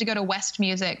 You're going to have to go to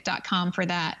westmusic.com for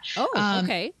that. Oh,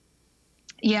 okay.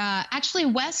 Yeah. Actually,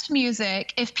 West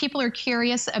Music, if people are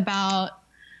curious about,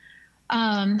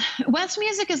 West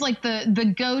Music is like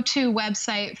the go-to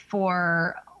website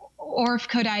for ORF,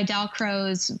 Kodai,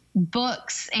 Dalcroze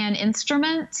books and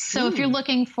instruments. So if you're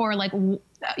looking for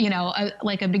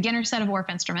a beginner set of ORF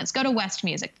instruments, go to West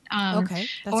Music. Okay.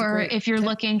 Or if you're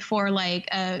looking for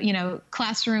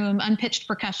classroom unpitched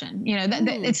percussion,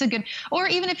 it's a good, or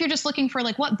even if you're just looking for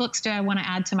what books do I want to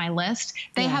add to my list,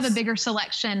 they have a bigger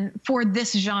selection for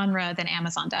this genre than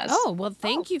Amazon does. Oh, well,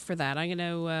 thank you for that. I'm going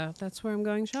to, that's where I'm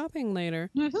going shopping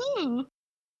later. Mm-hmm.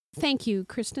 Thank you,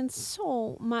 Christin,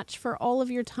 so much for all of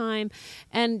your time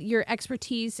and your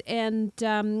expertise. And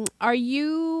are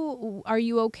you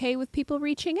okay with people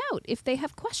reaching out if they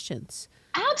have questions?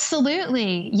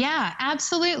 Absolutely. Yeah,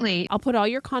 absolutely. I'll put all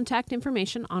your contact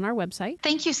information on our website.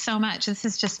 Thank you so much. This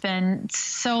has just been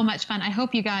so much fun. I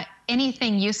hope you got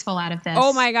anything useful out of this.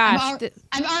 Oh my gosh.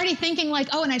 I'm already thinking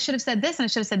and I should have said this and I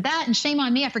should have said that and shame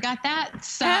on me. I forgot that.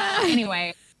 So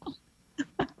anyway.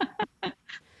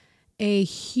 A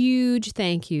huge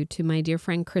thank you to my dear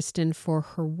friend Christin for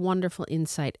her wonderful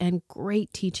insight and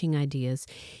great teaching ideas.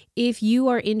 If you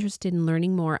are interested in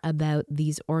learning more about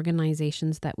these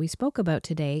organizations that we spoke about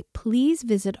today, please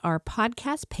visit our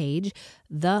podcast page,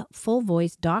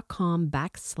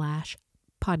 thefullvoice.com/podcasts.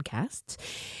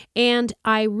 And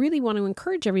I really want to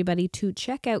encourage everybody to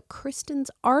check out Christin's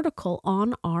article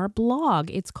on our blog.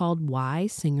 It's called Why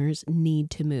Singers Need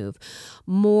to Move.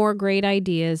 More great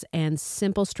ideas and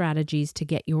simple strategies to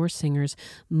get your singers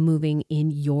moving in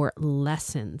your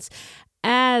lessons.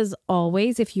 As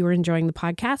always, if you are enjoying the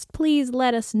podcast, please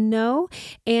let us know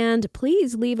and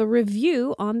please leave a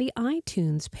review on the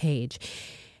iTunes page.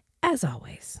 As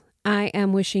always, I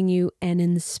am wishing you an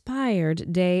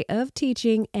inspired day of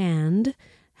teaching and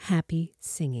happy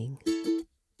singing.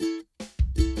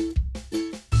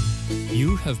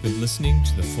 You have been listening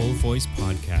to the Full Voice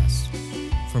Podcast.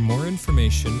 For more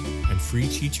information and free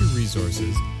teacher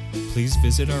resources, please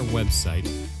visit our website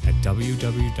at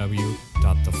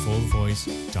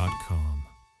www.thefullvoice.com.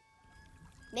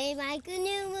 May my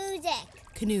canoe music.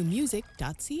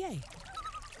 canoemusic.ca